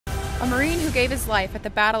A Marine who gave his life at the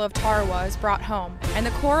Battle of Tarawa is brought home, and the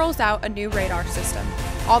Corps rolls out a new radar system.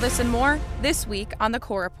 All this and more this week on the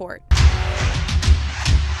Corps Report.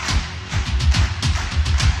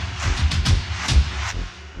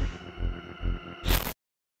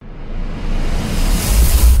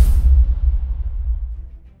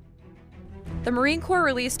 The Marine Corps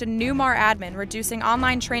released a new MARADMIN reducing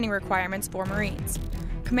online training requirements for Marines.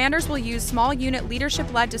 Commanders will use small unit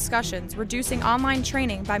leadership-led discussions, reducing online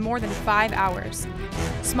training by more than 5 hours.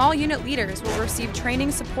 Small unit leaders will receive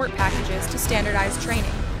training support packages to standardize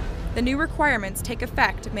training. The new requirements take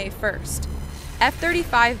effect May 1st.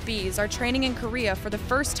 F-35Bs are training in Korea for the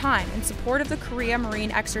first time in support of the Korea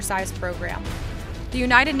Marine Exercise Program. The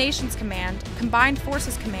United Nations Command, Combined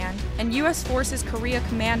Forces Command, and U.S. Forces Korea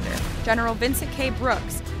Commander, General Vincent K.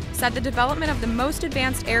 Brooks, said the development of the most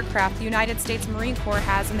advanced aircraft the United States Marine Corps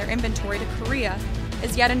has in their inventory to Korea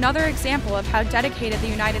is yet another example of how dedicated the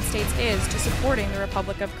United States is to supporting the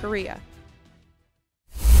Republic of Korea.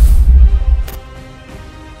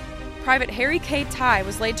 Private Harry K. Tai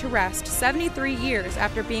was laid to rest 73 years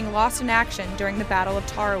after being lost in action during the Battle of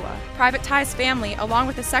Tarawa. Private Tai's family, along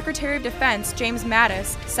with the Secretary of Defense James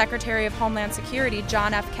Mattis, Secretary of Homeland Security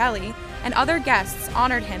John F. Kelly, and other guests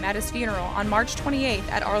honored him at his funeral on March 28th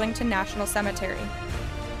at Arlington National Cemetery.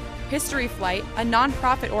 History Flight, a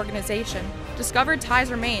non-profit organization, discovered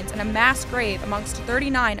Tai's remains in a mass grave amongst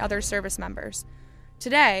 39 other service members.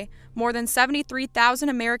 Today, more than 73,000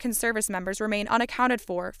 American service members remain unaccounted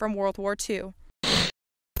for from World War II.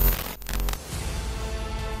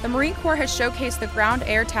 The Marine Corps has showcased the Ground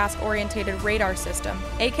Air Task Oriented Radar System,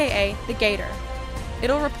 aka the G-ATOR.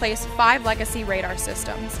 It'll replace 5 legacy radar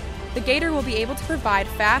systems. The G-ATOR will be able to provide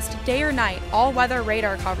fast, day or night, all-weather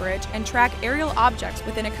radar coverage and track aerial objects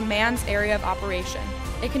within a command's area of operation.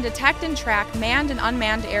 It can detect and track manned and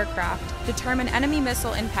unmanned aircraft, determine enemy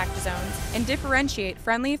missile impact zones, and differentiate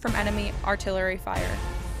friendly from enemy artillery fire.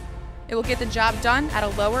 It will get the job done at a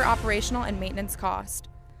lower operational and maintenance cost.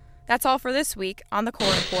 That's all for this week on the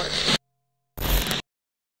Corps Report.